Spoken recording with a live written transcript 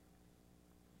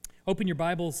Open your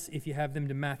Bibles, if you have them,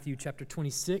 to Matthew chapter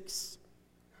 26.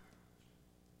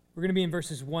 We're going to be in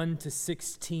verses 1 to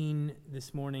 16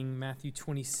 this morning. Matthew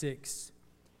 26,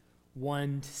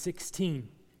 1 to 16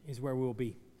 is where we'll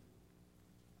be.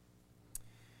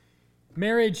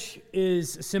 Marriage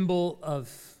is a symbol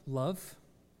of love.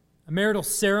 A marital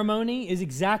ceremony is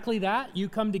exactly that. You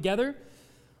come together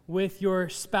with your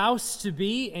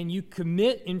spouse-to-be and you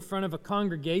commit in front of a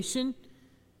congregation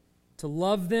to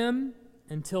love them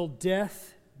until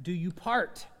death do you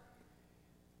part.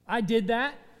 I did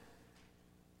that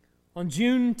on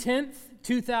June 10th,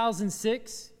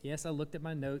 2006. Yes, I looked at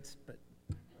my notes, but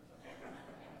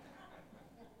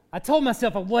I told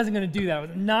myself I wasn't going to do that. I was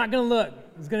not going to look.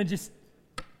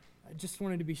 I just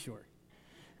wanted to be sure.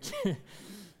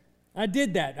 I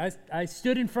did that. I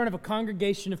stood in front of a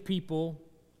congregation of people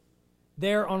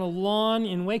there on a lawn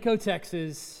in Waco,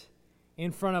 Texas,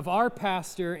 in front of our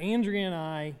pastor, Andrea and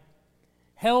I,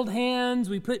 held hands,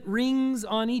 we put rings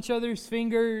on each other's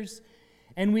fingers,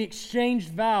 and we exchanged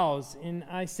vows. And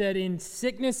I said, in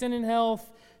sickness and in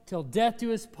health, till death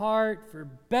do us part, for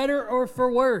better or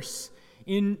for worse,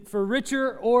 for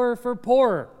richer or for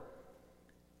poorer.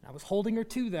 I was holding her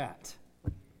to that.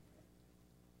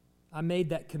 I made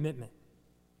that commitment.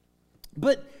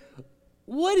 But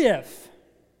what if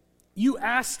you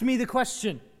asked me the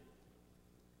question,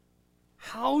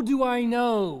 how do I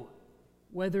know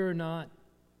whether or not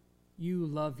you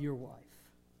love your wife?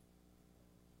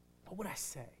 What would I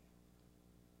say?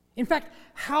 In fact,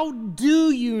 how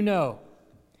do you know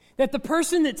that the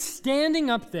person that's standing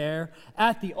up there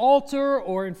at the altar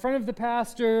or in front of the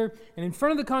pastor and in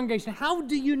front of the congregation, how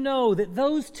do you know that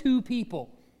those two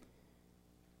people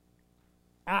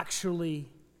actually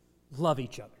love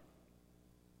each other?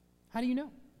 How do you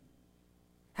know?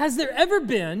 Has there ever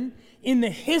been in the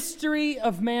history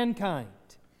of mankind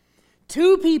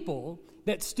two people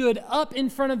that stood up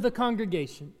in front of the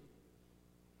congregation,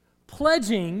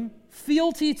 pledging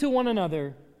fealty to one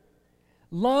another,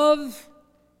 love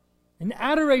and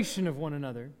adoration of one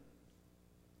another,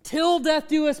 till death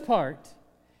do us part?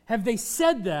 Have they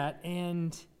said that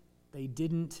and they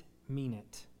didn't mean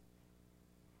it?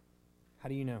 How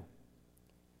do you know?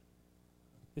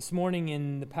 This morning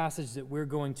in the passage that we're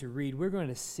going to read, we're going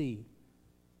to see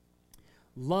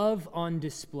love on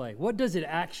display. What does it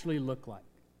actually look like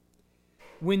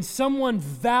when someone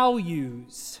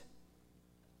values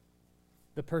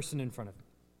the person in front of them?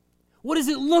 What does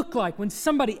it look like when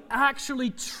somebody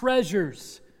actually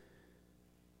treasures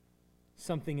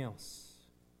something else?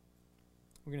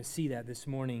 We're going to see that this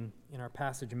morning in our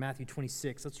passage in Matthew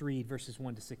 26. Let's read verses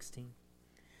 1 to 16.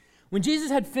 When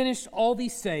Jesus had finished all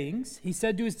these sayings, he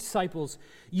said to his disciples,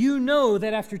 "You know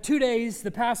that after 2 days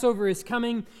the Passover is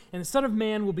coming, and the Son of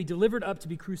Man will be delivered up to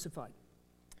be crucified."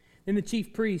 Then the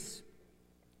chief priests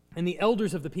and the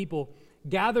elders of the people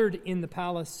gathered in the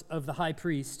palace of the high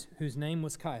priest, whose name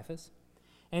was Caiaphas,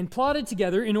 and plotted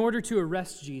together in order to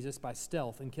arrest Jesus by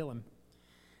stealth and kill him.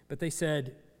 But they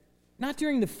said, "Not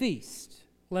during the feast,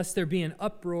 lest there be an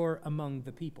uproar among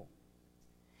the people."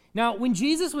 Now, when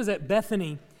Jesus was at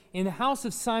Bethany, in the house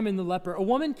of Simon the leper, a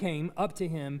woman came up to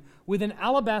him with an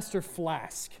alabaster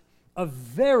flask of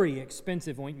very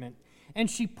expensive ointment,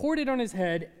 and she poured it on his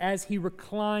head as he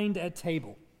reclined at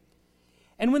table.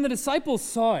 And when the disciples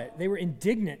saw it, they were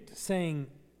indignant, saying,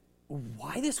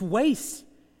 "Why this waste?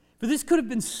 For this could have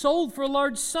been sold for a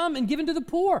large sum and given to the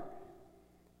poor."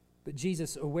 But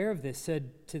Jesus, aware of this,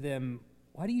 said to them,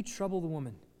 "Why do you trouble the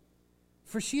woman?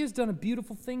 For she has done a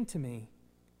beautiful thing to me.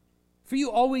 For you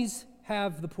always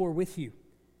have the poor with you,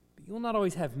 but you will not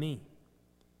always have me.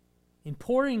 In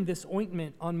pouring this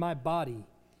ointment on my body,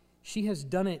 she has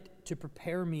done it to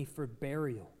prepare me for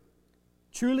burial.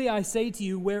 Truly I say to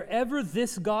you, wherever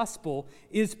this gospel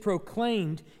is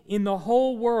proclaimed in the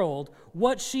whole world,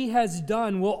 what she has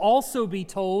done will also be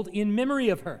told in memory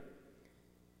of her."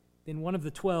 Then one of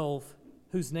the 12,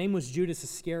 whose name was Judas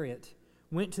Iscariot,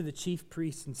 went to the chief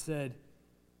priests and said,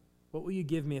 "What will you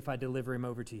give me if I deliver him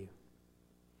over to you?"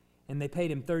 And they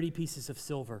paid him 30 pieces of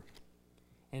silver.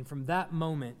 And from that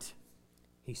moment,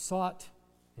 he sought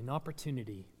an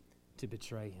opportunity to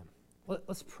betray him.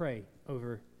 Let's pray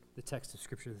over the text of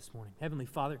Scripture this morning. Heavenly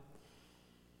Father,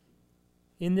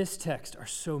 in this text are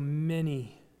so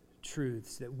many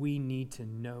truths that we need to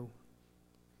know.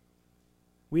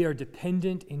 We are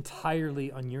dependent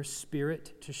entirely on your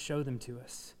Spirit to show them to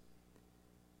us.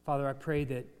 Father, I pray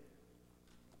that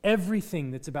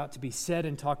everything that's about to be said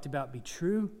and talked about be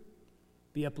true,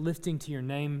 be uplifting to your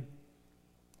name,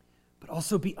 but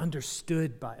also be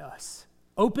understood by us.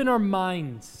 Open our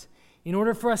minds in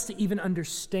order for us to even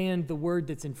understand the word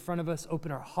that's in front of us.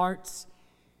 Open our hearts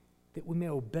that we may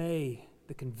obey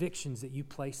the convictions that you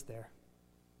place there.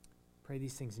 Pray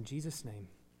these things in Jesus' name.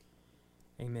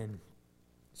 Amen.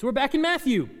 So we're back in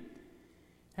Matthew.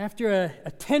 After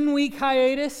a 10-week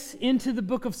hiatus into the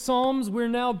book of Psalms, we're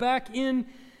now back in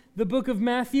the book of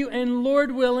Matthew, and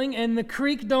Lord willing, and the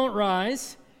creek don't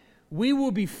rise, we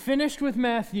will be finished with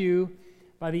Matthew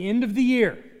by the end of the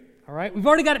year. All right? We've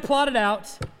already got it plotted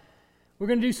out. We're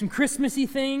going to do some Christmassy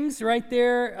things right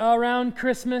there around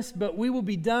Christmas, but we will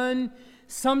be done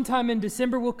sometime in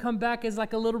December. We'll come back as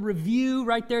like a little review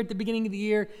right there at the beginning of the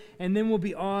year, and then we'll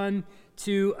be on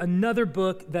to another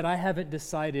book that I haven't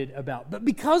decided about. But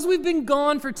because we've been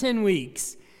gone for 10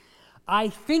 weeks, I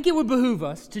think it would behoove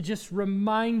us to just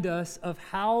remind us of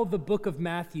how the book of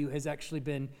Matthew has actually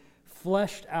been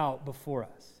fleshed out before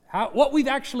us. What we've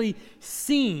actually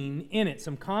seen in it.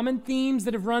 Some common themes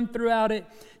that have run throughout it,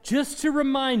 just to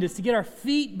remind us, to get our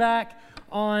feet back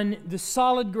on the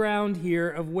solid ground here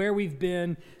of where we've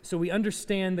been so we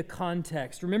understand the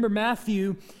context. Remember,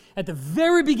 Matthew, at the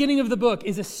very beginning of the book,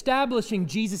 is establishing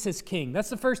Jesus as king. That's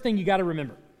the first thing you got to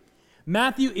remember.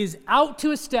 Matthew is out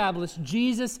to establish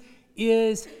Jesus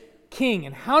is king.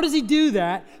 And how does he do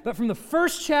that? But from the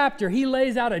first chapter, he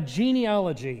lays out a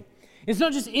genealogy. It's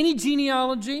not just any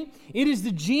genealogy. It is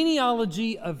the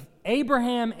genealogy of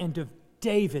Abraham and of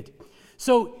David.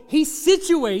 So he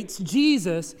situates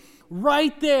Jesus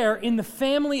right there in the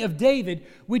family of David,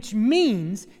 which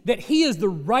means that he is the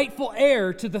rightful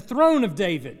heir to the throne of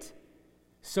David.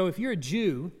 So if you're a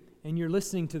Jew and you're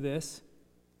listening to this,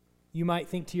 you might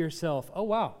think to yourself, oh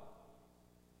wow,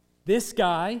 this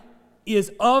guy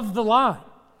is of the line.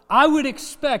 I would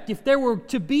expect if there were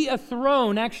to be a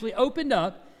throne actually opened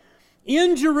up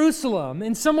in Jerusalem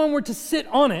and someone were to sit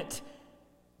on it,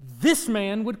 this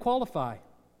man would qualify.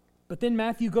 But then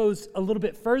Matthew goes a little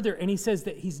bit further and he says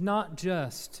that he's not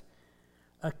just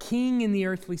a king in the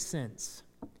earthly sense.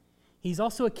 He's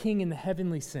also a king in the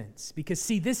heavenly sense. Because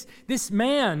see, this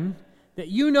man that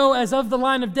you know as of the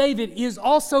line of David is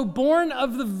also born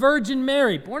of the Virgin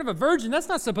Mary. Born of a virgin, that's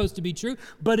not supposed to be true,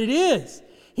 but it is.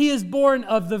 He is born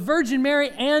of the Virgin Mary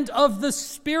and of the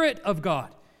Spirit of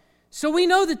God. So we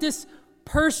know that this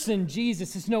person,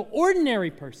 Jesus, is no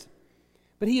ordinary person,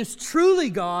 but he is truly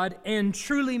God and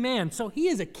truly man. So he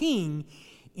is a king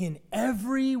in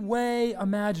every way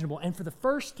imaginable. And for the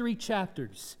first 3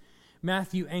 chapters,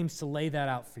 Matthew aims to lay that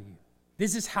out for you.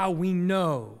 This is how we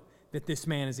know that this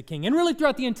man is a king. And really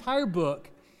throughout the entire book,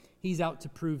 he's out to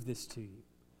prove this to you.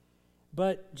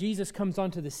 But Jesus comes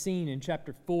onto the scene in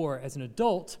chapter 4 as an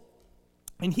adult,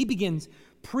 and he begins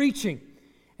preaching.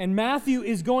 And Matthew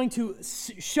is going to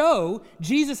show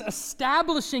Jesus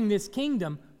establishing this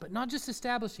kingdom, but not just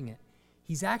establishing it.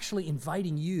 He's actually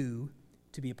inviting you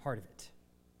to be a part of it.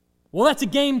 Well, that's a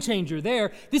game changer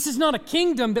there. This is not a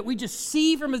kingdom that we just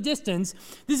see from a distance.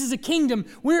 This is a kingdom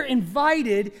we're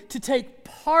invited to take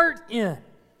part in.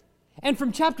 And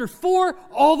from chapter 4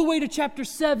 all the way to chapter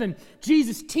 7,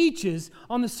 Jesus teaches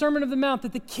on the Sermon on the Mount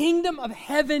that the kingdom of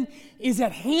heaven is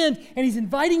at hand, and he's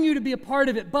inviting you to be a part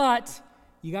of it, but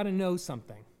you got to know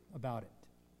something about it.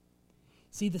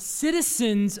 See, the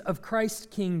citizens of Christ's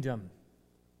kingdom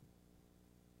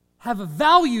have a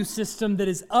value system that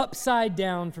is upside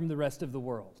down from the rest of the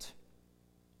world.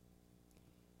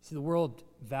 See, the world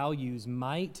values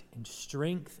might and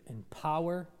strength and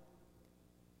power,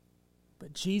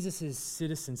 but Jesus'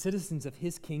 citizens of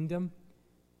his kingdom,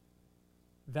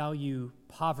 value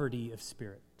poverty of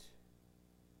spirit,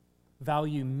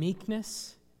 value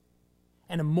meekness,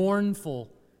 and a mournful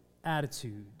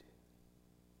attitude.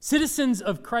 Citizens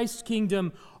of Christ's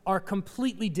kingdom are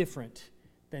completely different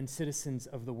than citizens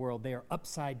of the world. They are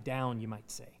upside down, you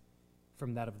might say,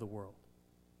 from that of the world.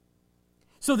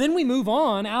 So then we move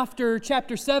on after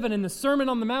chapter 7 in the Sermon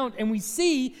on the Mount, and we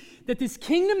see that this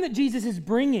kingdom that Jesus is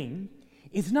bringing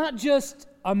is not just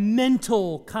a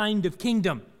mental kind of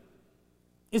kingdom.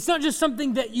 It's not just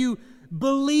something that you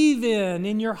believe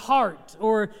in your heart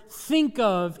or think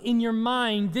of in your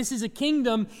mind. This is a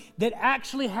kingdom that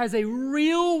actually has a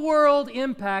real world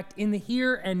impact in the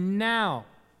here and now.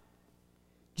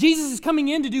 Jesus is coming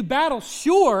in to do battle,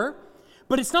 sure,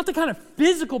 but it's not the kind of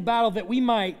physical battle that we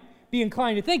might be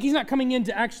inclined to think. He's not coming in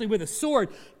to actually with a sword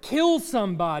kill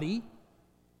somebody.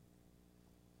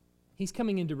 He's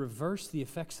coming in to reverse the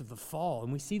effects of the fall.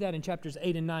 And we see that in chapters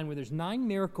 8 and 9 where there's 9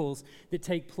 miracles that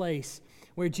take place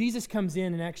where Jesus comes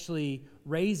in and actually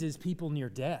raises people near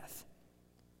death,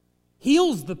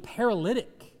 heals the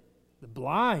paralytic, the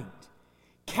blind,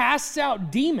 casts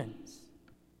out demons.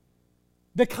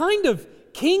 The kind of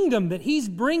kingdom that he's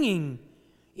bringing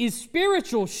is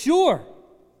spiritual, sure,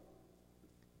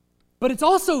 but it's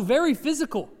also very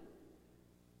physical.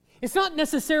 It's not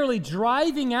necessarily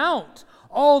driving out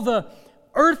all the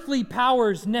earthly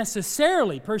powers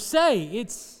necessarily, per se.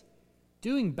 It's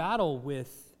doing battle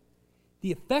with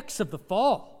the effects of the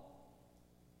fall.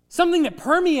 Something that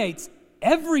permeates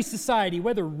every society,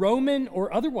 whether Roman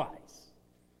or otherwise.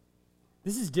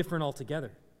 This is different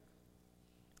altogether.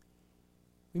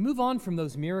 We move on from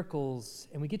those miracles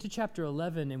and we get to chapter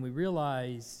 11 and we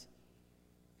realize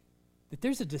that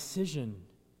there's a decision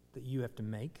that you have to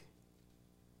make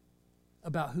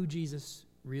about who Jesus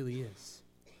really is,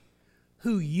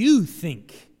 who you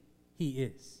think he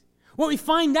is. What we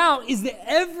find out is that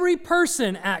every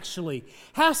person actually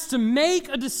has to make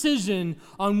a decision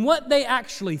on what they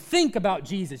actually think about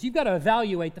Jesus. You've got to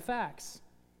evaluate the facts.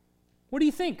 What do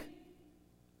you think?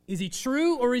 Is he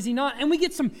true or is he not? And we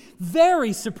get some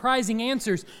very surprising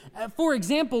answers. For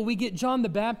example, we get John the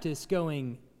Baptist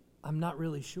going, I'm not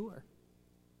really sure.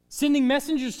 Sending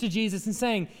messengers to Jesus and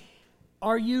saying,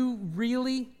 are you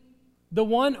really the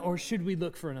one or should we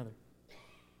look for another?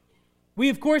 We,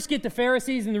 of course, get the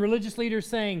Pharisees and the religious leaders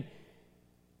saying,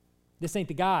 this ain't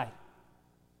the guy.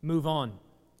 Move on.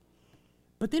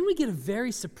 But then we get a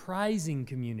very surprising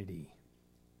community.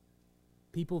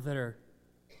 People that are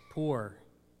poor.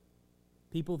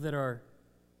 People that are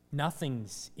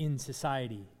nothings in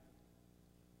society.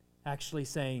 Actually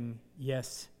saying,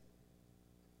 yes,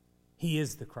 he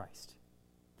is the Christ.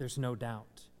 There's no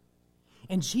doubt.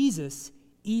 And Jesus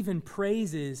even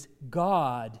praises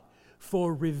God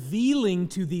for revealing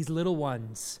to these little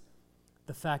ones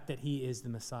the fact that he is the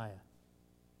Messiah.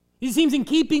 It seems in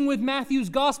keeping with Matthew's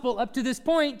gospel up to this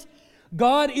point,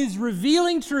 God is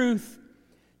revealing truth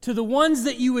to the ones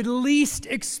that you would least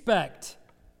expect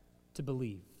to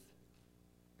believe.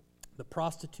 The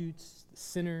prostitutes, the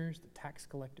sinners, the tax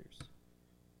collectors,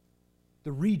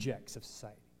 the rejects of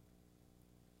society.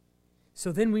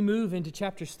 So then we move into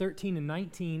chapters 13 and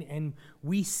 19, and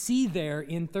we see there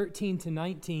in 13 to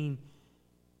 19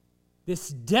 this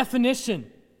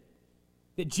definition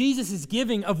that Jesus is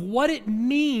giving of what it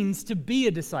means to be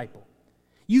a disciple.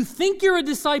 You think you're a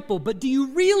disciple, but do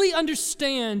you really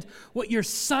understand what you're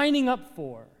signing up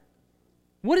for?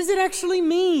 What does it actually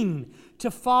mean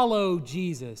to follow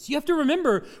Jesus? You have to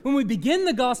remember, when we begin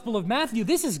the Gospel of Matthew,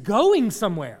 this is going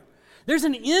somewhere. There's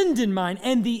an end in mind,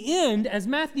 and the end, as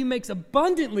Matthew makes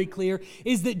abundantly clear,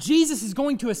 is that Jesus is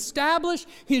going to establish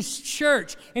his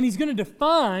church, and he's going to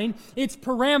define its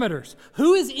parameters.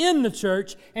 Who is in the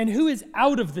church and who is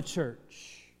out of the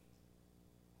church?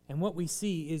 And what we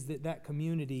see is that that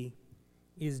community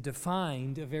is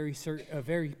defined a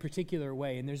very particular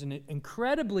way. And there's an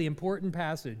incredibly important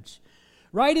passage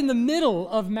right in the middle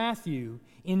of Matthew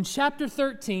in chapter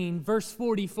 13, verse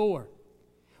 44.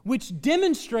 Which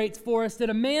demonstrates for us that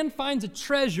a man finds a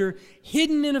treasure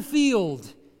hidden in a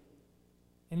field.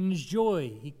 And in his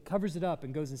joy, he covers it up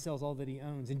and goes and sells all that he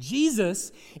owns. And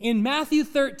Jesus, in Matthew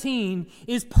 13,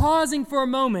 is pausing for a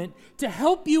moment to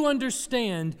help you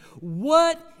understand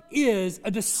what is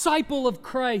a disciple of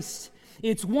Christ.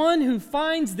 It's one who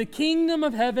finds the kingdom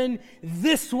of heaven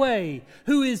this way,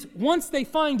 who is, once they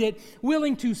find it,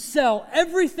 willing to sell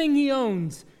everything he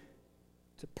owns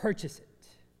to purchase it.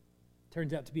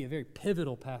 Turns out to be a very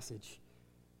pivotal passage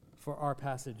for our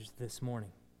passage this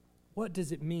morning. What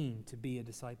does it mean to be a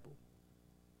disciple?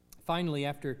 Finally,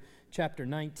 after chapter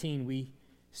 19, we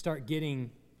start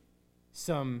getting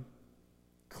some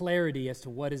clarity as to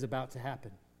what is about to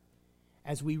happen.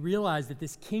 As we realize that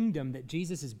this kingdom that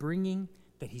Jesus is bringing,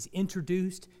 that he's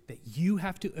introduced, that you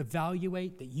have to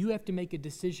evaluate, that you have to make a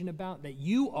decision about, that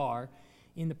you are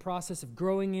in the process of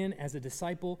growing in as a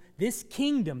disciple, this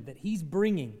kingdom that he's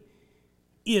bringing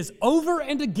is over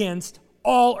and against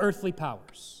all earthly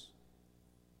powers,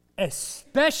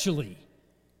 especially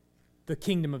the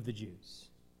kingdom of the Jews.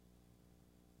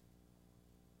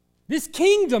 This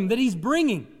kingdom that he's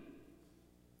bringing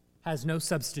has no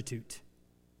substitute.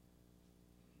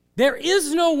 There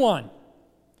is no one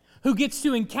who gets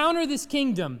to encounter this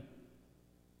kingdom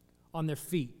on their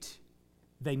feet.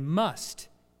 They must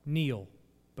kneel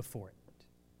before it.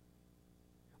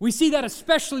 We see that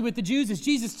especially with the Jews as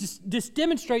Jesus just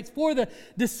demonstrates for the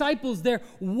disciples there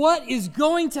what is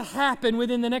going to happen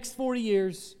within the next 40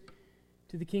 years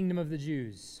to the kingdom of the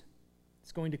Jews.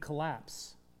 It's going to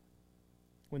collapse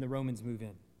when the Romans move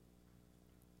in.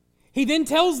 He then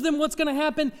tells them what's going to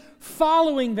happen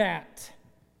following that,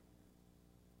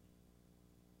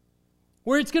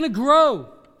 where it's going to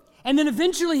grow. And then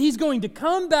eventually he's going to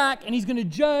come back and he's going to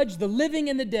judge the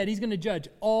living and the dead. He's going to judge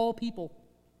all people.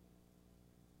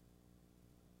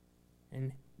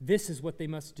 And this is what they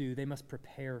must do. They must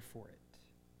prepare for it.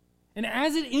 And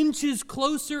as it inches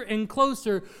closer and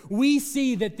closer, we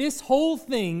see that this whole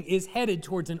thing is headed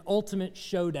towards an ultimate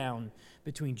showdown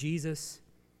between Jesus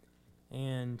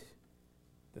and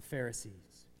the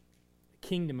Pharisees, the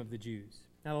kingdom of the Jews.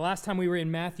 Now, the last time we were in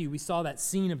Matthew, we saw that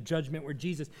scene of judgment where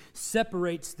Jesus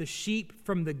separates the sheep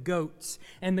from the goats.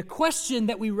 And the question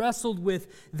that we wrestled with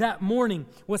that morning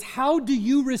was, how do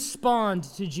you respond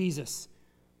to Jesus?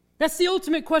 That's the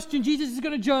ultimate question. Jesus is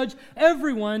going to judge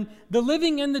everyone, the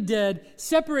living and the dead,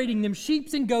 separating them,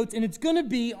 sheep and goats, and it's going to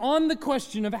be on the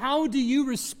question of how do you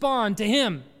respond to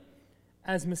him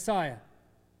as Messiah.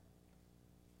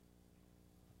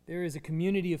 There is a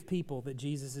community of people that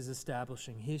Jesus is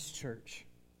establishing, his church.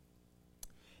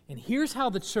 And here's how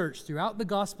the church throughout the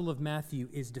Gospel of Matthew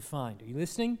is defined. Are you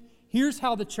listening? Here's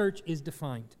how the church is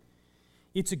defined.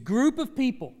 It's a group of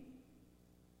people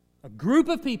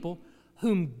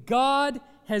whom God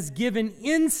has given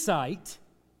insight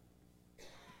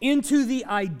into the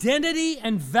identity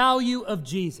and value of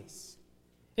Jesus.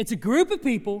 It's a group of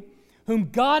people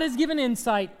whom God has given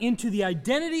insight into the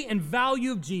identity and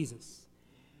value of Jesus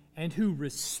and who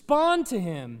respond to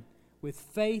him with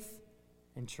faith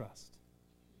and trust.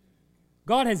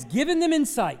 God has given them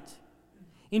insight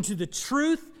into the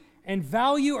truth and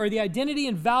value, or the identity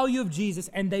and value of Jesus,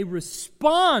 and they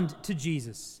respond to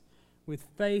Jesus with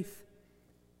faith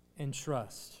and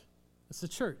trust. That's the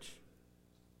church.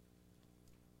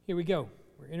 Here we go.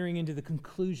 We're entering into the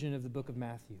conclusion of the book of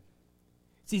Matthew.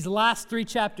 It's these last 3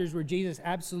 chapters where Jesus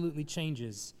absolutely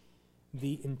changes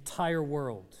the entire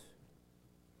world.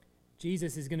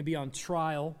 Jesus is going to be on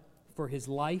trial for his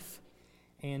life,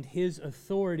 and his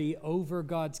authority over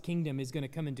God's kingdom is going to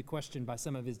come into question by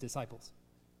some of his disciples.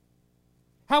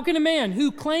 How can a man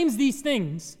who claims these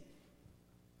things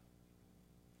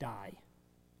die?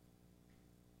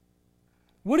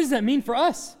 What does that mean for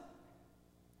us?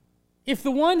 If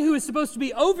the one who is supposed to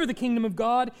be over the kingdom of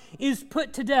God is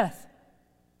put to death.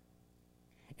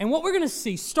 And what we're going to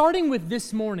see, starting with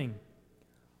this morning,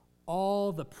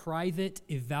 all the private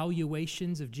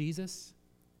evaluations of Jesus,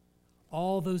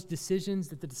 all those decisions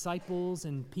that the disciples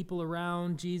and people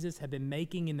around Jesus have been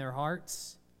making in their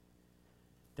hearts,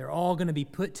 they're all going to be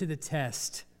put to the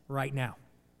test right now.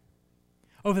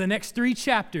 Over the next 3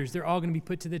 chapters, they're all going to be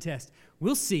put to the test.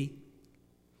 We'll see.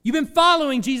 You've been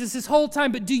following Jesus this whole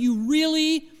time, but do you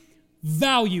really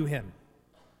value him?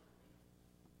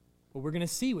 Well, we're going to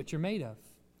see what you're made of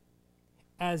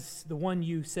as the one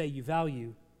you say you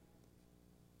value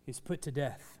is put to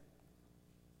death.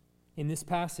 In this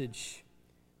passage,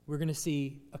 we're going to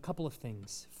see a couple of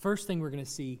things. First thing we're going to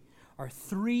see are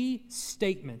 3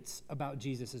 statements about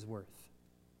Jesus' worth.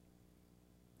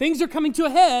 Things are coming to a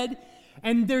head,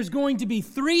 and there's going to be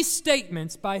 3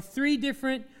 statements by 3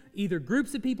 different either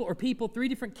groups of people or people, 3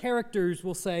 different characters,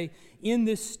 we'll say, in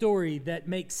this story that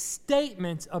make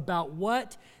statements about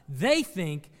what they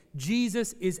think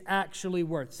Jesus is actually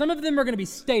worth. Some of them are going to be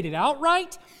stated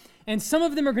outright, and some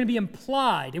of them are going to be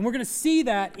implied, and we're going to see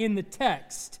that in the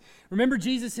text. Remember,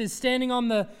 Jesus is standing on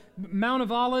the Mount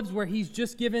of Olives where he's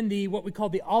just given what we call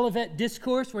the Olivet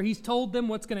Discourse, where he's told them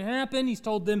what's going to happen. He's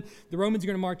told them the Romans are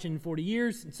going to march in 40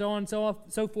 years, and so on and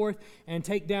so forth, and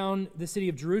take down the city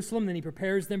of Jerusalem. Then he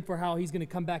prepares them for how he's going to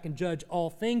come back and judge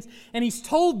all things. And he's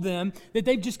told them that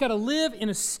they've just got to live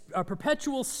in a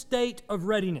perpetual state of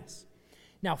readiness.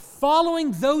 Now,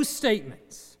 following those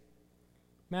statements,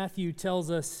 Matthew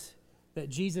tells us that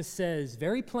Jesus says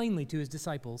very plainly to his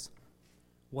disciples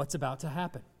what's about to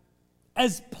happen.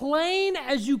 As plain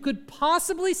as you could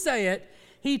possibly say it,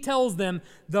 he tells them,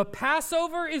 the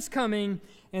Passover is coming,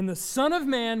 and the Son of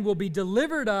Man will be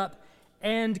delivered up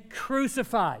and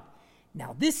crucified.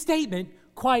 Now, this statement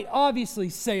quite obviously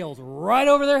sails right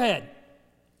over their head.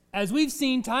 As we've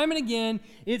seen time and again,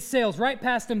 it sails right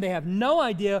past them. They have no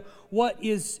idea what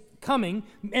is coming.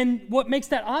 And what makes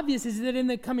that obvious is that in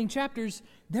the coming chapters,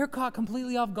 they're caught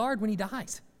completely off guard when he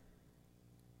dies.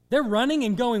 They're running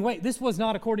and going, wait, this was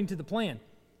not according to the plan.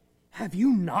 Have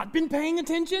you not been paying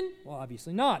attention? Well,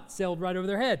 obviously not. Sailed right over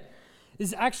their head. This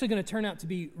is actually going to turn out to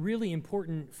be really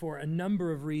important for a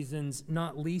number of reasons,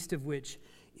 not least of which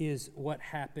is what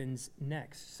happens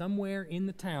next. Somewhere in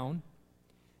the town,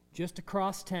 just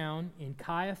across town, in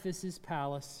Caiaphas'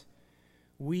 palace,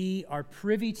 we are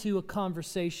privy to a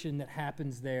conversation that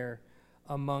happens there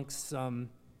amongst some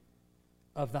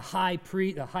of the high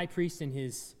priest and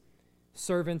his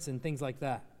servants and things like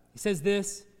that. He says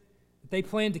this, that they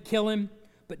plan to kill him,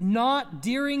 but not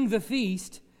during the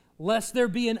feast, lest there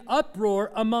be an uproar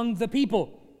among the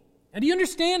people. And do you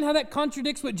understand how that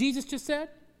contradicts what Jesus just said?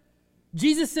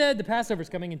 Jesus said, the Passover is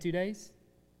coming in 2 days.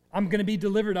 I'm going to be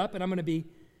delivered up and I'm going to be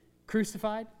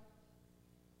crucified.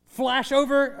 flash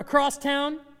over across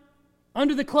town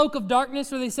under the cloak of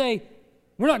darkness, or they say,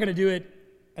 we're not going to do it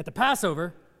at the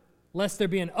Passover, lest there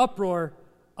be an uproar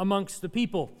amongst the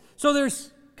people. So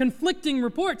there's conflicting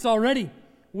reports already.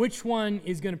 Which one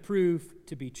is going to prove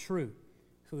to be true?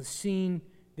 So the scene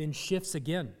then shifts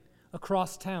again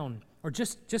across town, or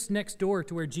just next door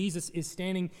to where Jesus is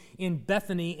standing in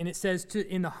Bethany, and it says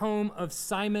in the home of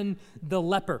Simon the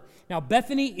leper. Now,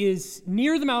 Bethany is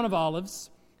near the Mount of Olives.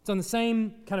 It's on the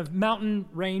same kind of mountain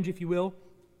range, if you will.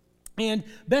 And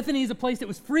Bethany is a place that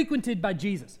was frequented by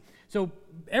Jesus. So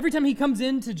every time he comes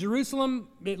into Jerusalem,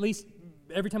 at least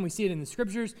every time we see it in the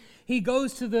scriptures, he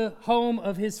goes to the home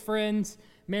of his friends,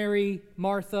 Mary,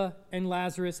 Martha, and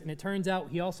Lazarus. And it turns out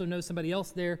he also knows somebody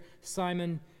else there,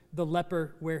 Simon the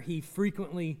leper, where he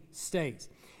frequently stays.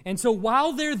 And so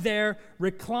while they're there,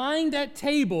 reclined at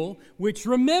table, which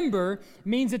remember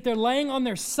means that they're laying on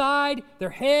their side, their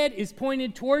head is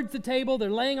pointed towards the table,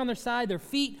 they're laying on their side, their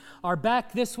feet are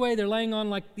back this way, they're laying on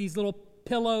like these little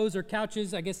pillows or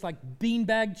couches, I guess like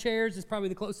beanbag chairs is probably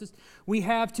the closest we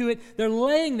have to it. They're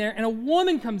laying there, and a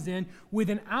woman comes in with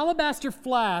an alabaster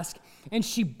flask, and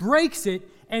she breaks it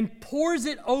and pours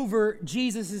it over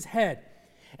Jesus' head.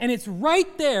 And it's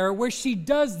right there where she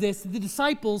does this. The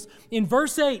disciples in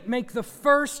verse 8 make the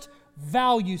first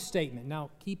value statement.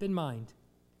 Now, keep in mind,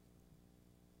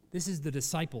 this is the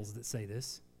disciples that say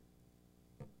this.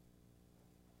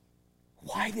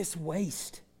 Why this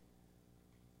waste?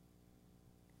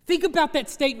 Think about that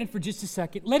statement for just a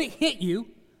second. Let it hit you.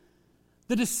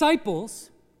 The disciples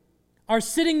are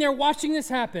sitting there watching this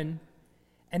happen,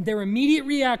 and their immediate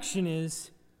reaction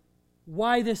is,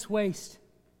 why this waste?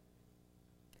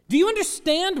 Do you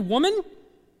understand, woman,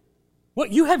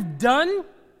 what you have done?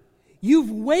 You've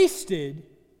wasted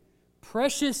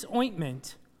precious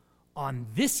ointment on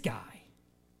this guy.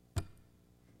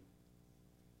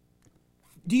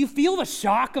 Do you feel the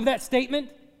shock of that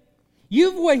statement?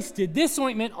 You've wasted this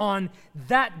ointment on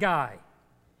that guy.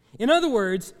 In other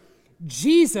words,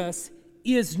 Jesus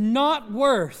is not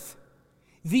worth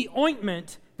the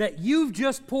ointment that you've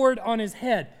just poured on his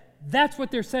head. That's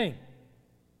what they're saying.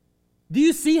 Do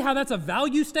you see how that's a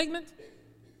value statement?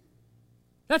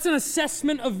 That's an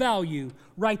assessment of value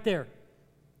right there.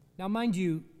 Now, mind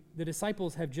you, the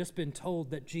disciples have just been told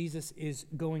that Jesus is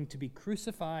going to be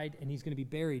crucified and he's going to be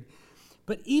buried.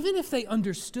 But even if they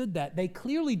understood that, they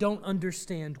clearly don't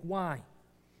understand why.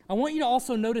 I want you to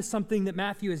also notice something that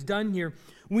Matthew has done here.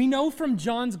 We know from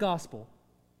John's gospel,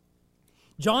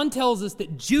 John tells us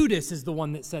that Judas is the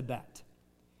one that said that.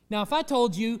 Now, if I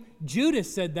told you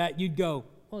Judas said that, you'd go,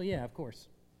 well, yeah, of course.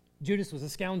 Judas was a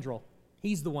scoundrel.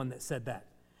 He's the one that said that.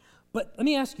 But let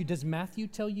me ask you, does Matthew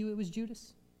tell you it was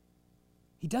Judas?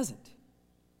 He doesn't.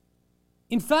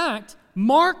 In fact,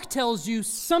 Mark tells you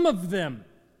some of them.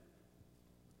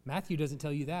 Matthew doesn't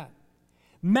tell you that.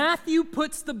 Matthew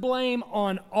puts the blame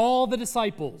on all the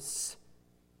disciples.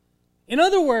 In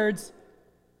other words,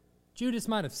 Judas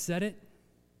might have said it,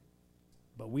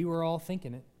 but we were all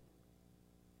thinking it.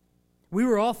 We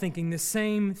were all thinking the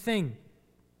same thing.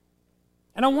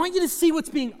 And I want you to see what's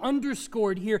being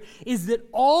underscored here is that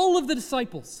all of the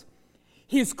disciples,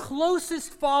 his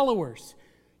closest followers,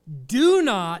 do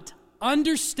not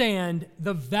understand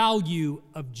the value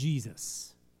of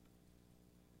Jesus.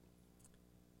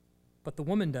 But the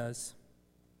woman does.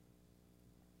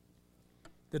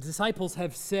 The disciples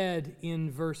have said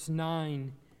in verse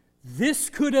 9, this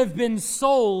could have been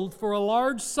sold for a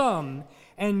large sum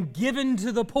and given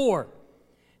to the poor.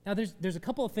 Now, there's a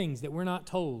couple of things that we're not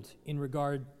told in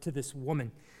regard to this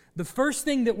woman. The first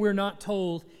thing that we're not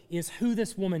told is who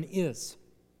this woman is.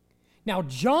 Now,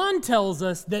 John tells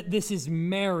us that this is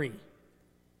Mary.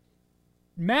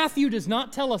 Matthew does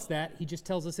not tell us that. He just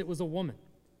tells us it was a woman.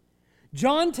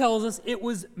 John tells us it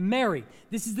was Mary.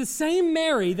 This is the same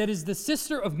Mary that is the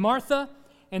sister of Martha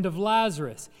and of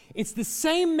Lazarus. It's the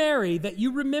same Mary that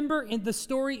you remember in the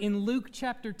story in Luke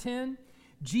chapter 10.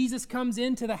 Jesus comes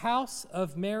into the house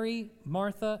of Mary,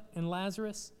 Martha, and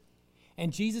Lazarus,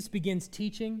 and Jesus begins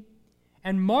teaching.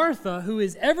 And Martha, who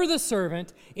is ever the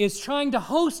servant, is trying to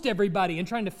host everybody and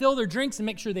trying to fill their drinks and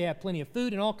make sure they have plenty of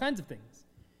food and all kinds of things.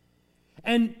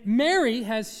 And Mary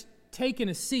has taken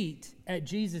a seat at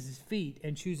Jesus' feet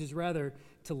and chooses rather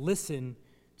to listen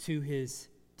to his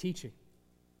teaching.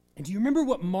 And do you remember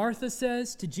what Martha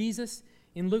says to Jesus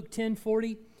in Luke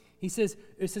 10:40? It says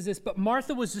this, but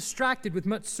Martha was distracted with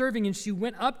much serving, and she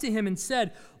went up to him and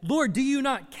said, Lord, do you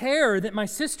not care that my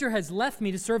sister has left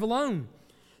me to serve alone?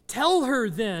 Tell her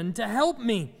then to help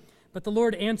me. But the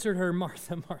Lord answered her,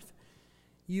 Martha, Martha,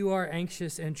 you are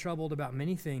anxious and troubled about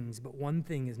many things, but one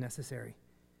thing is necessary.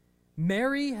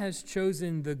 Mary has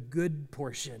chosen the good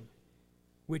portion,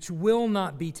 which will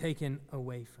not be taken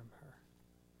away from her.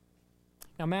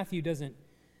 Now, Matthew doesn't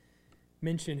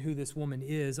mention who this woman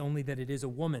is, only that it is a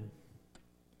woman.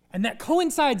 And that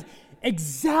coincides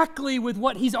exactly with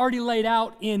what he's already laid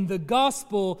out in the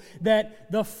gospel,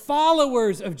 that the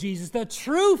followers of Jesus, the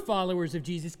true followers of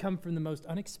Jesus, come from the most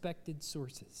unexpected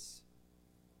sources.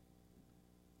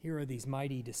 Here are these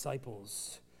mighty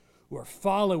disciples who are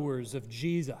followers of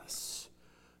Jesus,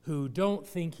 who don't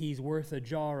think he's worth a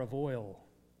jar of oil.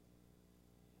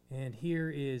 And here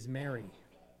is Mary,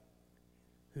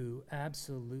 who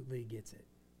absolutely gets it.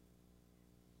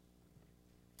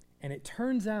 And it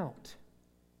turns out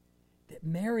that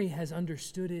Mary has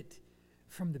understood it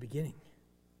from the beginning.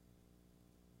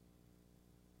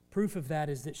 Proof of that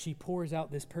is that she pours out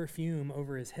this perfume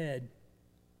over his head.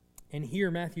 And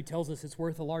here Matthew tells us it's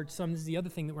worth a large sum. This is the other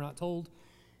thing that we're not told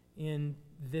in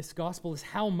this gospel, is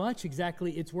how much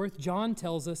exactly it's worth. John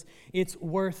tells us it's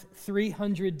worth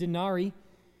 300 denarii.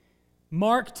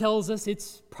 Mark tells us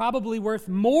it's probably worth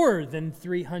more than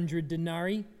 300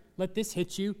 denarii. Let this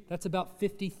hit you. That's about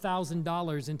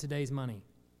 $50,000 in today's money.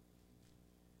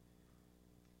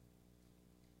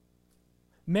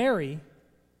 Mary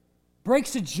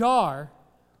breaks a jar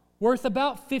worth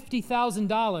about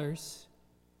 $50,000,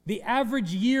 the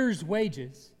average year's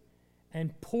wages,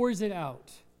 and pours it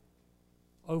out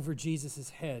over Jesus'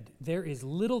 head. There is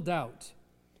little doubt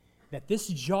that this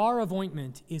jar of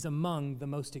ointment is among the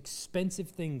most expensive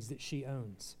things that she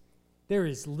owns. There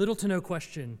is little to no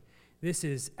question. This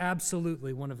is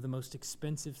absolutely one of the most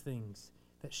expensive things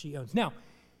that she owns. Now,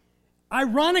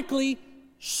 ironically,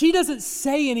 she doesn't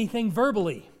say anything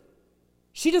verbally.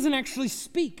 She doesn't actually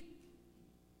speak.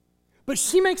 But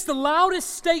she makes the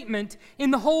loudest statement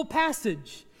in the whole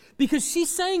passage, because she's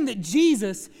saying that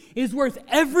Jesus is worth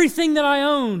everything that I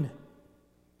own.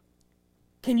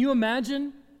 Can you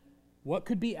imagine what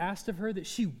could be asked of her that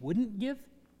she wouldn't give?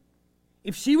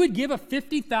 If she would give a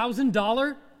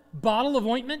 $50,000 bottle of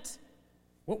ointment,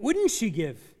 what wouldn't she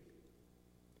give?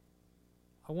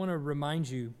 I want to remind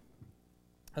you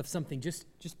of something just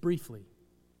briefly.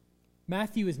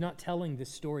 Matthew is not telling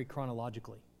this story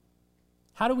chronologically.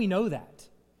 How do we know that?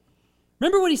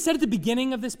 Remember what he said at the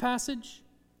beginning of this passage?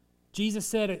 Jesus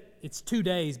said it's 2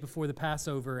 days before the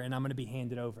Passover and I'm going to be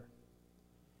handed over.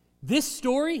 This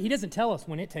story, he doesn't tell us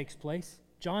when it takes place.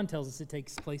 John tells us it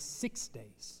takes place 6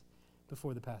 days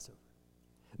before the Passover.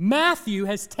 Matthew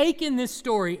has taken this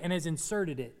story and has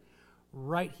inserted it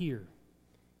right here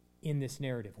in this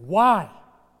narrative. Why?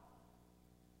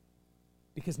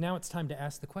 Because now it's time to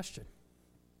ask the question,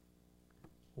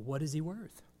 what is he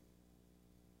worth?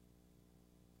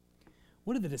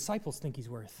 What do the disciples think he's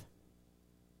worth?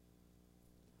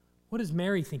 What does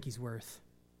Mary think he's worth?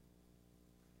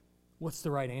 What's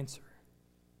the right answer?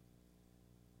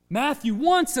 Matthew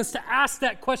wants us to ask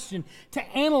that question, to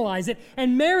analyze it,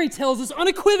 and Mary tells us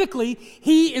unequivocally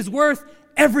he is worth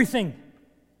everything.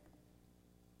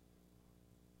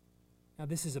 Now,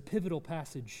 this is a pivotal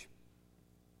passage.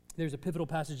 There's a pivotal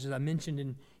passage that I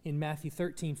mentioned in Matthew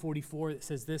 13:44 that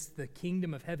says this: the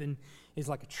kingdom of heaven is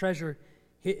like treasure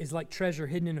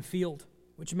hidden in a field,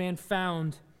 which a man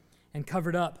found and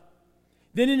covered up.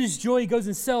 Then in his joy he goes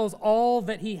and sells all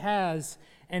that he has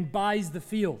and buys the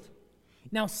field.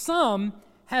 Now, some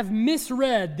have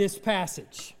misread this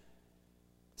passage.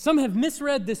 Some have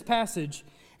misread this passage,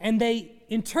 and they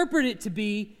interpret it to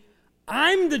be,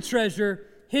 I'm the treasure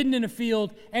hidden in a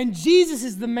field, and Jesus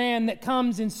is the man that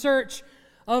comes in search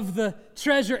of the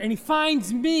treasure, and he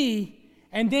finds me,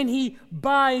 and then he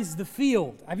buys the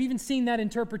field. I've even seen that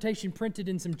interpretation printed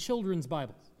in some children's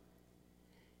Bibles.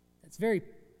 That's very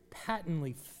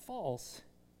patently false,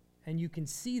 and you can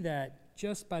see that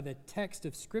just by the text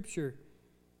of Scripture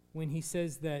when he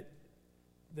says that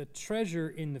the treasure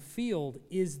in the field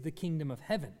is the kingdom of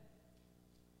heaven.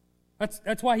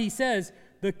 That's why he says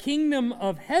the kingdom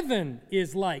of heaven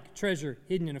is like treasure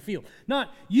hidden in a field.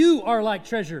 Not you are like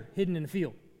treasure hidden in a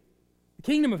field. The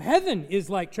kingdom of heaven is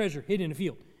like treasure hidden in a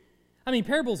field. I mean,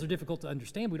 parables are difficult to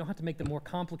understand. We don't have to make them more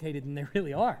complicated than they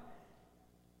really are.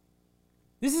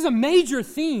 This is a major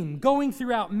theme going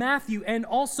throughout Matthew and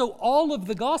also all of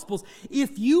the Gospels.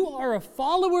 If you are a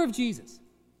follower of Jesus,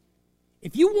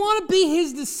 if you want to be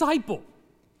his disciple,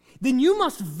 then you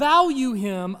must value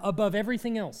him above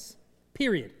everything else,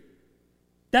 period.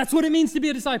 That's what it means to be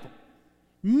a disciple.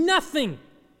 Nothing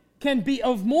can be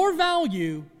of more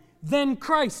value than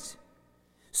Christ.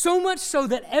 So much so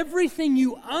that everything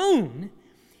you own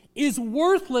is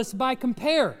worthless by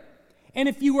compare. And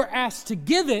if you were asked to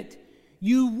give it,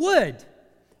 you would,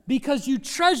 because you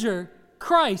treasure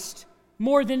Christ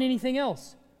more than anything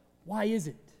else. Why is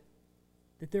it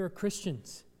that there are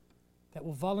Christians that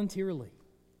will voluntarily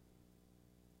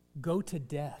go to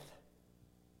death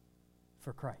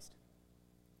for Christ?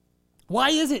 Why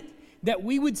is it that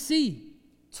we would see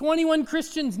 21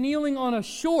 Christians kneeling on a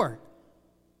shore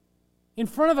in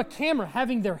front of a camera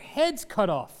having their heads cut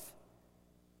off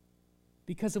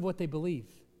because of what they believe?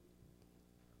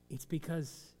 It's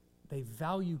because they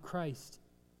value Christ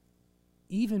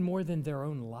even more than their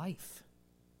own life.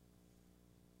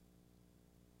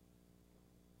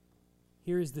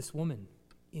 Here is this woman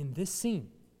in this scene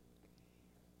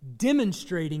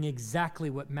demonstrating exactly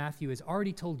what Matthew has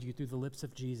already told you through the lips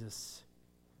of Jesus.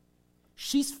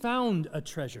 She's found a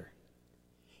treasure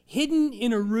hidden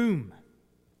in a room,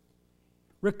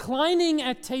 reclining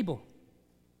at table,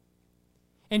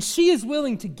 and she is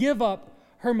willing to give up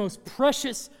her most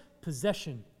precious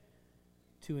possession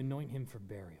to anoint him for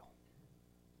burial.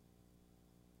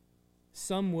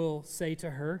 Some will say to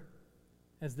her,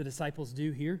 as the disciples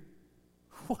do here,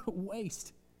 "What a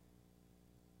waste!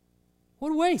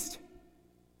 What a waste!"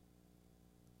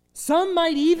 Some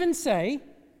might even say,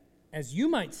 as you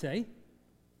might say,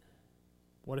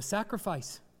 "What a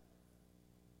sacrifice!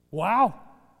 Wow!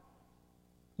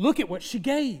 Look at what she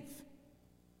gave."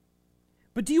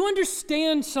 But do you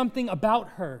understand something about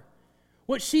her?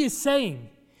 What she is saying?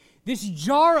 This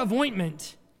jar of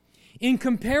ointment, in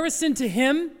comparison to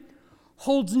him,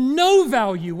 holds no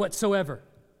value whatsoever.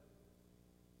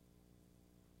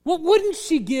 What wouldn't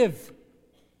she give?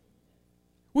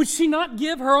 Would she not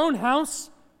give her own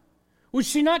house? Would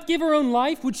she not give her own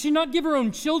life? Would she not give her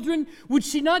own children? Would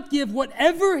she not give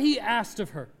whatever he asked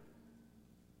of her?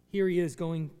 Here he is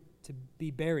going to be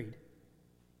buried.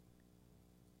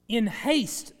 In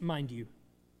haste, mind you.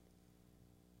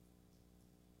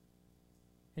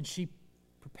 And she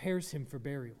prepares him for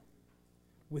burial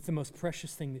with the most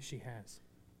precious thing that she has.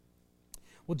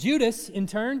 Well, Judas, in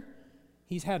turn,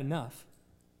 he's had enough.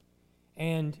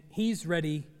 And he's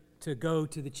ready to go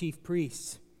to the chief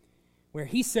priests, where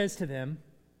he says to them,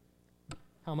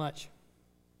 "How much?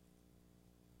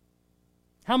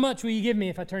 How much will you give me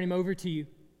if I turn him over to you?"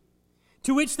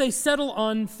 To which they settle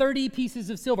on 30 pieces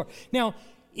of silver. Now,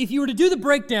 if you were to do the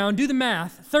breakdown, do the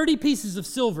math, 30 pieces of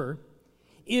silver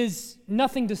is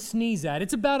nothing to sneeze at.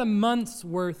 It's about a month's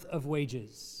worth of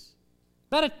wages.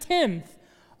 About a tenth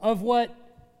of what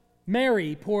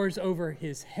Mary pours over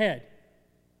his head.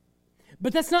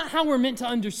 But that's not how we're meant to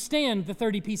understand the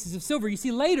 30 pieces of silver. You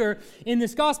see, later in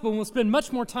this gospel, and we'll spend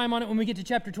much more time on it when we get to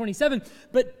chapter 27,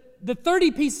 but the 30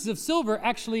 pieces of silver,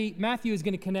 actually, Matthew is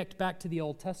going to connect back to the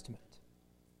Old Testament,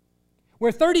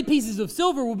 where 30 pieces of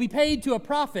silver will be paid to a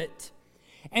prophet.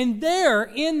 And there,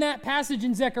 in that passage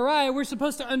in Zechariah, we're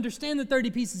supposed to understand the 30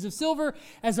 pieces of silver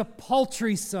as a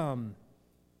paltry sum.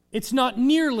 It's not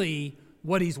nearly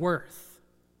what he's worth.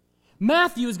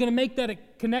 Matthew is going to make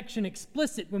that connection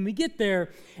explicit when we get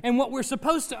there. And what we're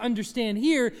supposed to understand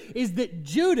here is that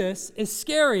Judas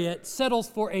Iscariot settles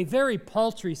for a very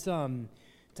paltry sum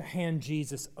to hand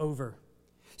Jesus over.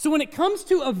 So when it comes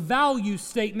to a value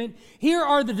statement, here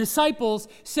are the disciples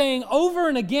saying over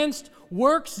and against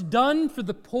works done for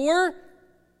the poor,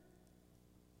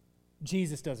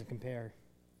 Jesus doesn't compare.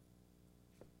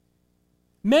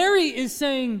 Mary is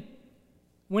saying,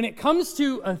 when it comes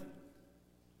to a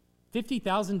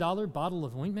 $50,000 bottle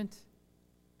of ointment,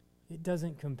 it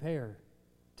doesn't compare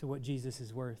to what Jesus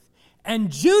is worth.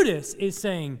 And Judas is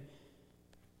saying,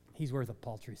 he's worth a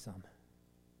paltry sum.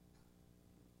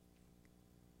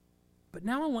 But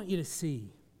now I want you to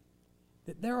see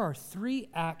that there are three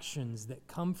actions that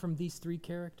come from these three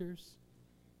characters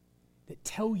that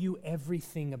tell you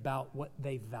everything about what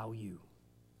they value.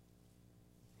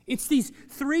 It's these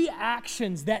three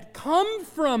actions that come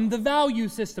from the value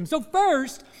system. So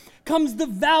first comes the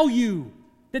value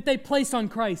that they place on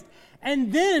Christ.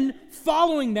 And then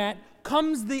following that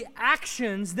comes the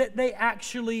actions that they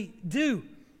actually do.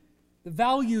 The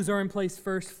values are in place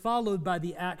first, followed by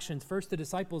the actions. First, the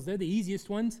disciples, they're the easiest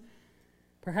ones.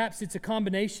 Perhaps it's a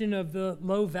combination of the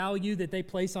low value that they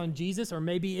place on Jesus, or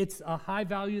maybe it's a high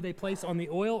value they place on the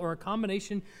oil, or a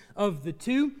combination of the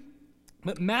two.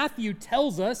 But Matthew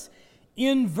tells us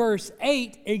in verse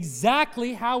 8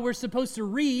 exactly how we're supposed to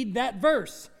read that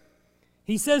verse.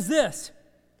 He says this,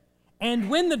 "And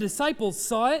when the disciples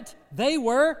saw it, they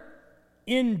were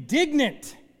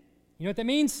indignant." You know what that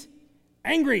means?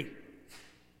 Angry.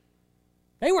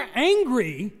 They were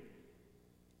angry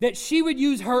that she would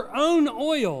use her own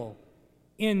oil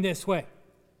in this way.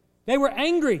 They were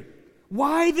angry.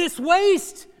 Why this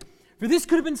waste? For this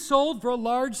could have been sold for a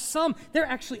large sum. They're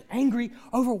actually angry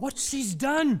over what she's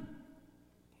done.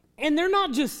 And they're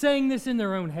not just saying this in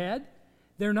their own head.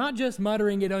 they're not just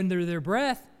muttering it under their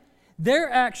breath.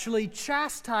 They're actually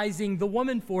chastising the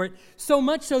woman for it, so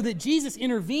much so that Jesus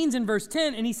intervenes in verse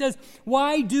 10 and he says,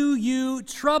 "Why do you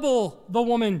trouble the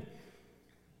woman?"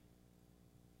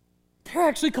 They're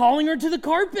actually calling her to the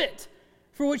carpet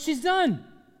for what she's done.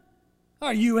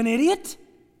 "Are you an idiot?"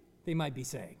 they might be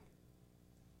saying.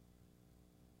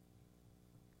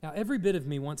 Now, every bit of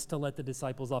me wants to let the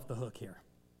disciples off the hook here.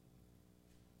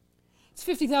 It's a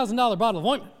 $50,000 bottle of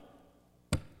ointment.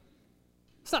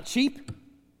 It's not cheap.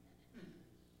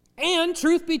 And,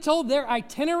 truth be told, they're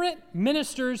itinerant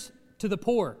ministers to the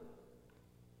poor.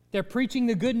 They're preaching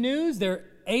the good news. They're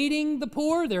aiding the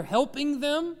poor. They're helping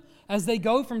them as they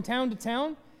go from town to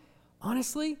town.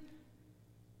 Honestly,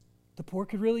 the poor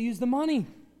could really use the money.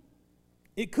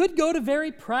 It could go to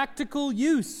very practical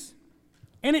use.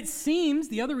 And it seems,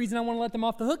 the other reason I want to let them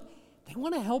off the hook, they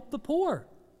want to help the poor.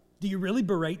 Do you really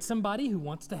berate somebody who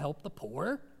wants to help the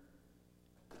poor?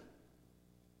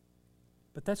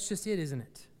 But that's just it, isn't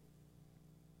it?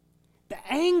 The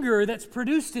anger that's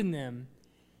produced in them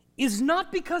is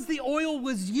not because the oil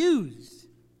was used.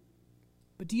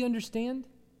 But do you understand?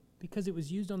 Because it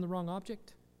was used on the wrong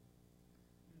object.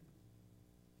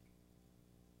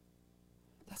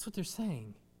 That's what they're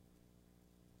saying.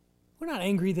 We're not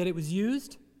angry that it was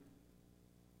used.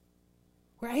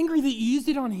 We're angry that you used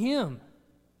it on him.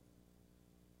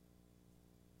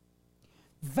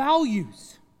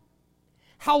 Values.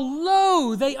 How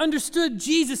low they understood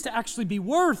Jesus to actually be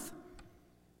worth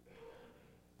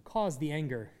caused the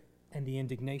anger and the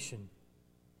indignation.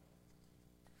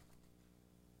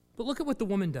 But look at what the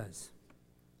woman does.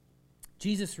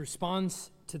 Jesus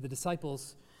responds to the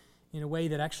disciples in a way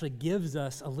that actually gives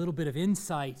us a little bit of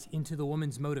insight into the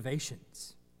woman's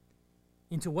motivations,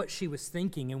 into what she was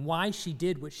thinking and why she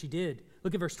did what she did.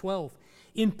 Look at verse 12.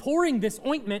 "In pouring this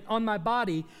ointment on my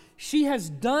body, she has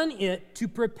done it to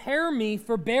prepare me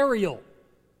for burial."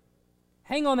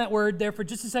 Hang on that word there for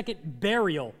just a second,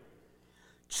 burial.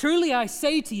 "Truly I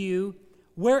say to you,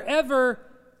 wherever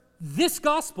this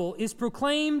gospel is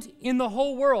proclaimed in the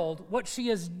whole world, what she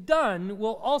has done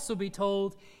will also be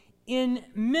told in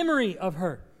memory of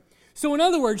her." So in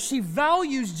other words, she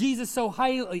values Jesus so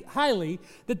highly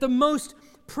that the most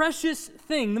precious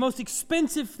thing, the most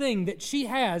expensive thing that she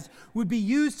has would be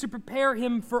used to prepare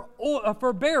him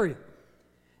for burial.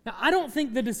 Now, I don't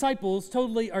think the disciples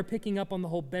totally are picking up on the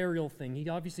whole burial thing. He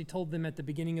obviously told them at the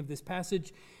beginning of this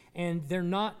passage, and they're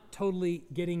not totally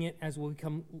getting it, as will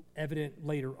become evident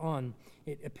later on.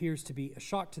 It appears to be a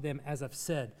shock to them, as I've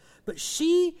said. But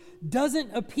she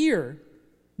doesn't appear,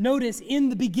 notice, in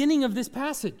the beginning of this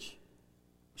passage.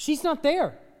 She's not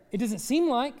there. It doesn't seem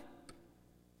like.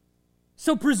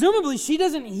 So presumably she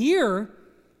doesn't hear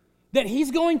that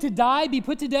he's going to die, be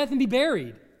put to death, and be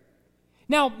buried.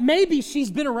 Now, maybe she's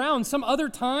been around some other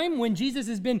time when Jesus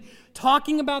has been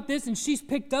talking about this and she's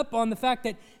picked up on the fact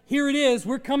that here it is,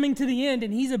 we're coming to the end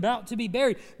and he's about to be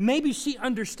buried. Maybe she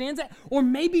understands that, or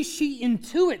maybe she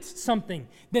intuits something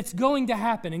that's going to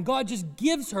happen and God just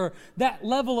gives her that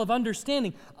level of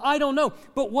understanding. I don't know.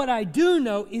 But what I do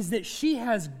know is that she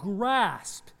has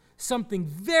grasped something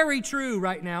very true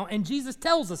right now, and Jesus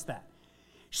tells us that.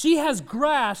 She has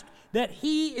grasped that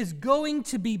he is going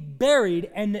to be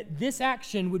buried and that this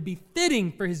action would be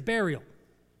fitting for his burial.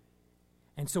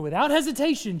 And so without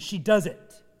hesitation, she does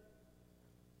it.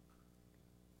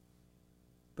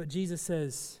 But Jesus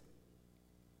says,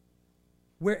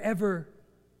 wherever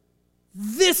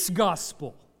this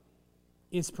gospel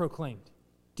is proclaimed.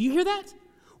 Do you hear that?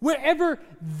 Wherever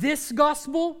this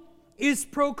gospel is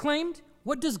proclaimed.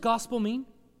 What does gospel mean?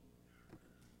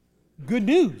 Good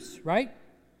news, right?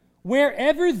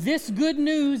 Wherever this good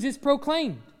news is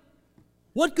proclaimed.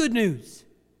 What good news?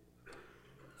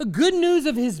 The good news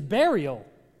of his burial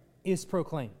is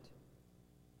proclaimed.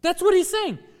 That's what he's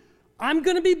saying. I'm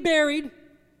going to be buried.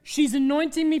 She's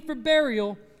anointing me for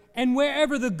burial. And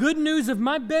wherever the good news of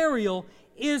my burial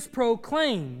is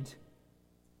proclaimed,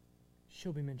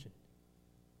 she'll be mentioned.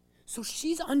 So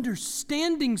she's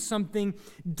understanding something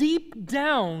deep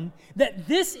down, that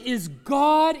this is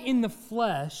God in the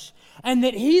flesh and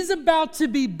that he's about to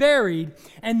be buried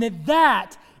and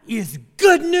that is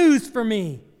good news for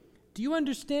me. Do you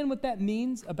understand what that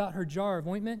means about her jar of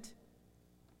ointment?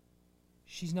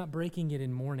 She's not breaking it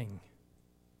in mourning.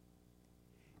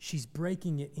 She's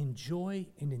breaking it in joy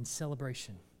and in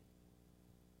celebration.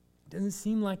 It doesn't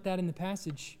seem like that in the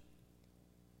passage.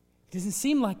 It doesn't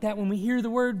seem like that when we hear the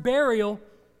word burial.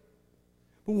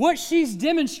 But what she's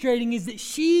demonstrating is that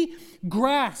she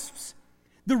grasps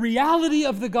The reality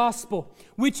of the gospel,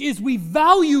 which is we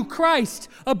value Christ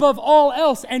above all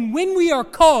else. And when we are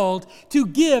called to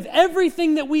give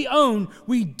everything that we own,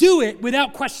 we do it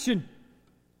without question.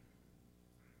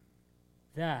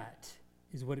 That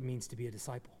is what it means to be a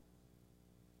disciple.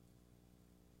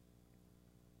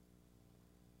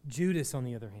 Judas, on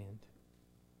the other hand,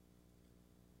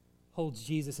 holds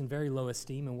Jesus in very low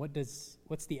esteem. And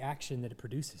what's the action that it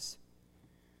produces?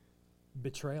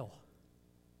 Betrayal.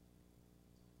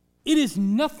 It is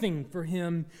nothing for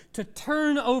him to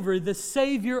turn over the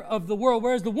Savior of the world,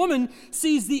 whereas the woman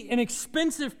sees an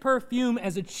expensive perfume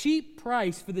as a cheap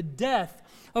price for the death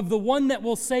of the one that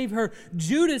will save her.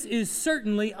 Judas is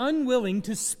certainly unwilling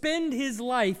to spend his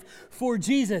life for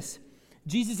Jesus.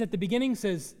 Jesus at the beginning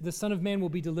says, the Son of Man will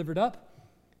be delivered up.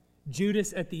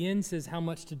 Judas at the end says how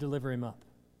much to deliver him up.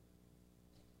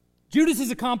 Judas is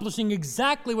accomplishing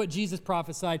exactly what Jesus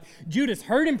prophesied. Judas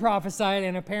heard him prophesy it,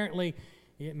 and apparently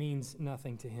it means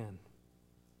nothing to him.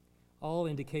 All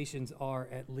indications are,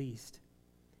 at least,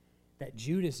 that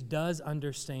Judas does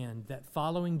understand that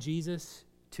following Jesus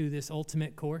to this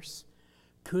ultimate course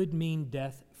could mean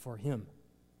death for him.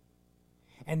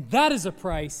 And that is a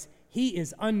price he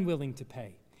is unwilling to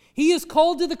pay. He is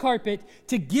called to the carpet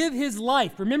to give his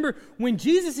life. Remember, when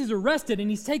Jesus is arrested and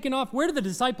he's taken off, where do the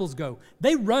disciples go?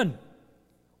 They run.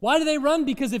 Why do they run?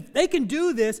 Because if they can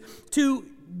do this to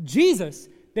Jesus,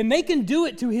 then they can do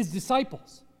it to his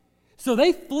disciples. So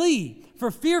they flee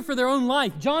for fear for their own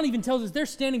life. John even tells us they're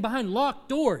standing behind locked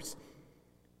doors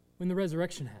when the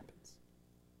resurrection happens.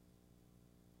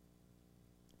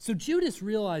 So Judas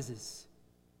realizes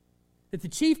that the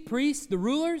chief priests, the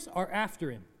rulers, are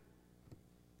after him.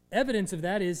 Evidence of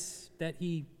that is that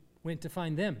he went to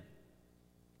find them.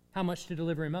 How much to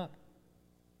deliver him up?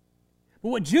 But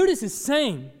what Judas is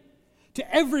saying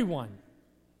to everyone,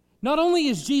 not only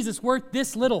is Jesus worth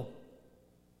this little,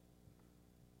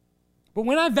 but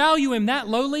when I value him that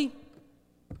lowly,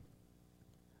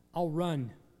 I'll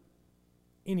run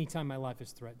anytime my life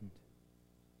is threatened.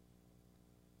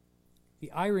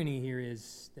 The irony here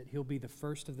is that he'll be the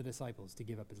first of the disciples to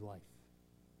give up his life.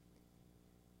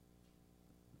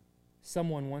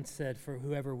 Someone once said, "For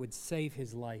whoever would save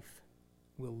his life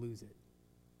will lose it."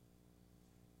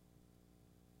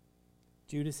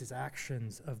 Judas's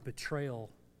actions of betrayal,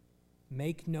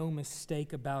 make no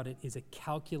mistake about it, is a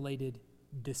calculated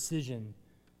decision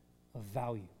of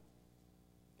value.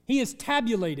 He has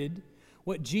tabulated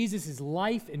what Jesus'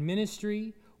 life and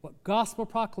ministry, what gospel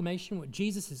proclamation, what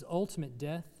Jesus' ultimate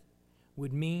death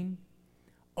would mean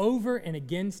over and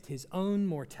against his own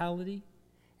mortality,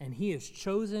 and he has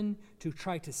chosen to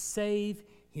try to save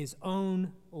his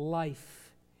own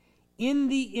life. In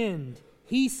the end,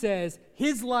 he says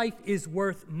his life is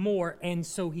worth more, and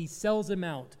so he sells him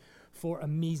out for a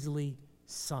measly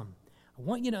sum. I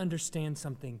want you to understand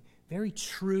something very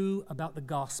true about the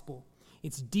gospel.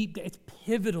 It's deep, it's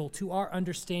pivotal to our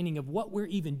understanding of what we're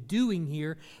even doing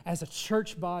here as a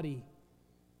church body.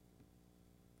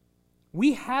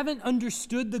 We haven't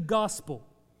understood the gospel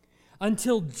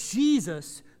until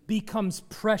Jesus becomes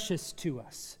precious to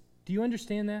us. Do you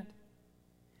understand that?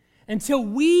 Until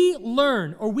we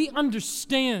learn or we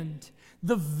understand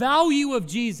the value of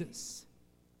Jesus,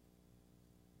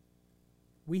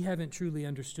 we haven't truly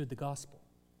understood the gospel.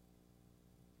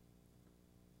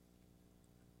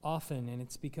 Often, and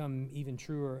it's become even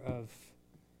truer of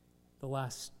the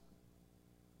last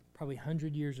probably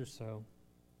 100 years or so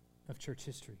of church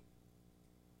history,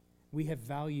 we have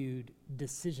valued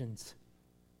decisions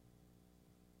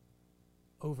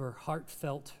over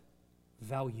heartfelt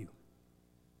value.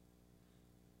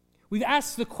 We've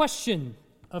asked the question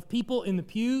of people in the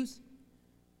pews,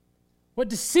 what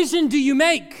decision do you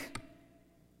make?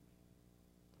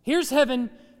 Here's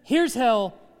heaven, here's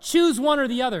hell, choose one or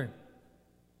the other.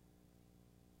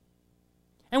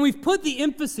 And we've put the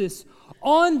emphasis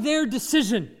on their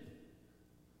decision.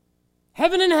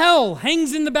 Heaven and hell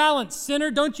hangs in the balance.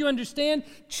 Sinner, don't you understand?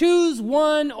 Choose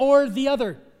one or the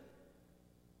other.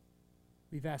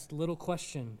 We've asked little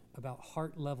question about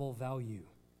heart level value.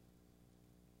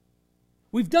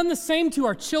 We've done the same to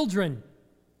our children.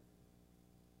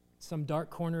 Some dark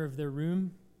corner of their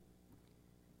room,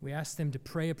 we ask them to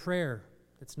pray a prayer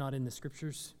that's not in the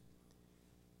scriptures.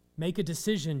 Make a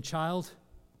decision, child.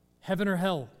 Heaven or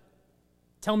hell?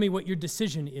 Tell me what your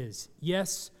decision is.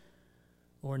 Yes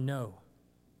or no?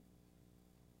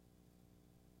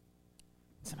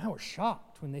 Somehow we're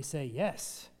shocked when they say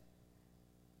yes.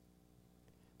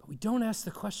 But we don't ask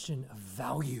the question of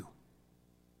value.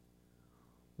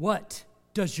 What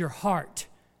does your heart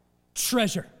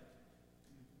treasure?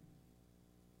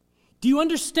 Do you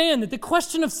understand that the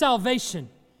question of salvation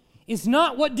is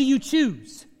not what do you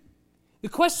choose. The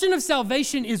question of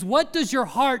salvation is what does your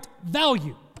heart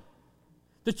value?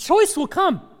 The choice will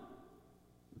come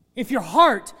if your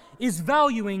heart is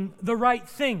valuing the right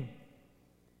thing.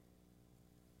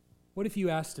 What if you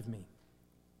asked of me,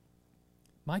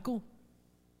 Michael,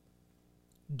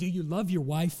 do you love your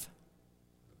wife?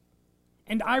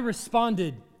 And I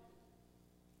responded,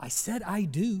 I said I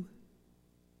do.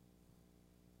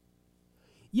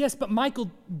 Yes, but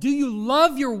Michael, do you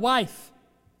love your wife?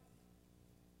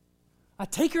 I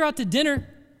take her out to dinner.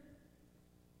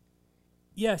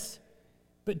 Yes,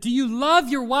 but do you love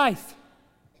your wife?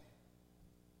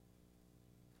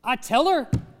 I tell her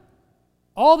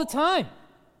all the time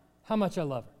how much I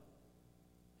love her.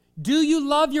 Do you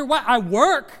love your wife? I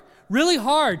work really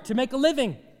hard to make a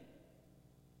living.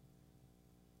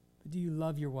 But do you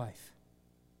love your wife?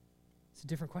 It's a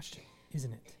different question,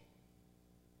 isn't it?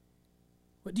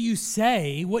 What do you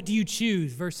say? What do you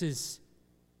choose versus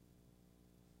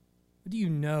what do you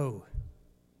know?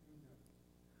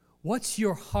 What's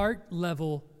your heart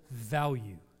level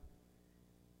value?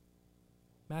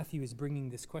 Matthew is bringing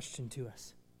this question to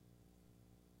us.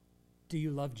 Do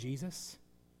you love Jesus?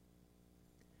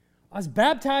 I was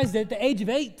baptized at the age of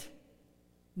 8.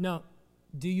 No.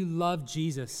 Do you love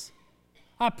Jesus?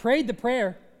 I prayed the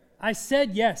prayer. I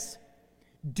said yes.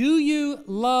 Do you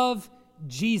love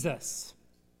Jesus?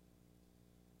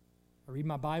 I read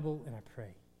my Bible and I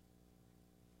pray.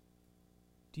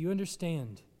 Do you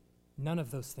understand? None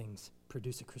of those things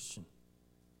produce a Christian.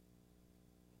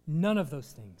 None of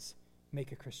those things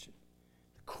make a Christian.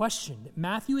 The question that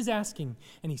Matthew is asking,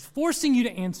 and he's forcing you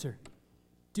to answer,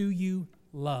 do you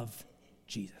love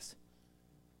Jesus?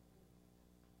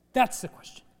 That's the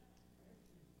question.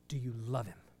 Do you love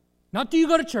him? Not do you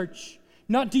go to church,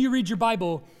 not do you read your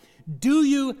Bible, do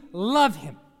you love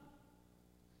him?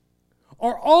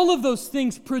 Are all of those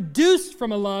things produced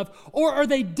from a love, or are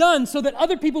they done so that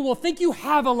other people will think you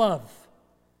have a love?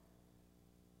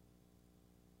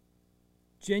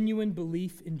 Genuine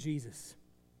belief in Jesus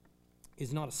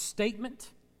is not a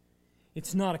statement.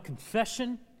 It's not a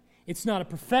confession. It's not a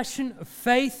profession of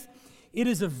faith. It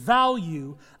is a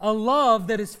value, a love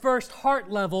that is first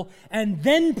heart level and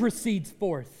then proceeds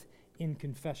forth in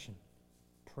confession,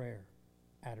 prayer,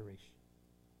 adoration.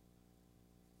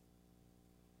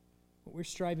 What we're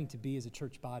striving to be as a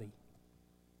church body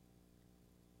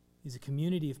is a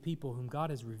community of people whom God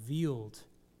has revealed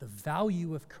the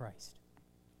value of Christ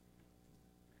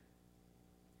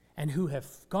and who have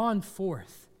gone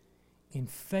forth in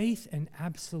faith and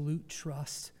absolute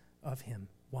trust of him.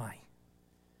 Why?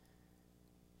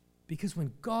 Because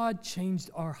when God changed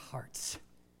our hearts,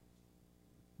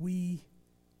 we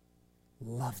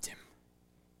loved him.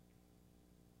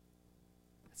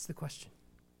 That's the question.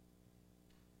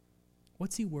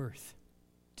 What's he worth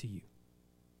to you?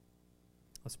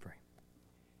 Let's pray.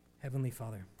 Heavenly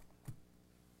Father,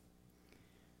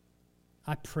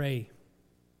 I pray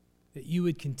that you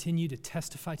would continue to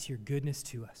testify to your goodness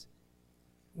to us.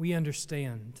 We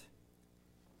understand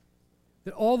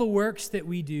that all the works that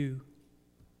we do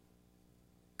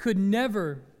could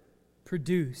never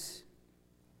produce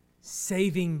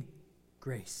saving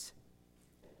grace.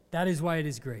 That is why it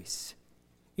is grace.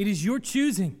 It is your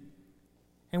choosing,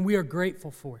 and we are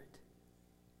grateful for it.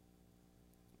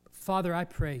 Father, I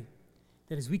pray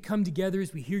that as we come together,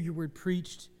 as we hear your word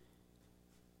preached,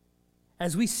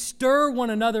 as we stir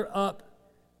one another up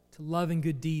to love and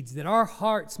good deeds, that our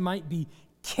hearts might be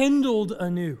kindled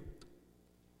anew,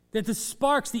 that the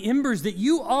sparks, the embers that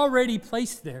you already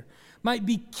placed there might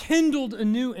be kindled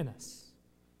anew in us,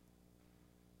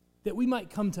 that we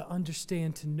might come to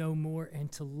understand, to know more,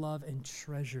 and to love and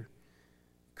treasure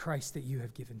Christ that you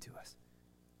have given to us.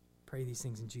 Pray these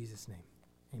things in Jesus' name.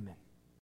 Amen.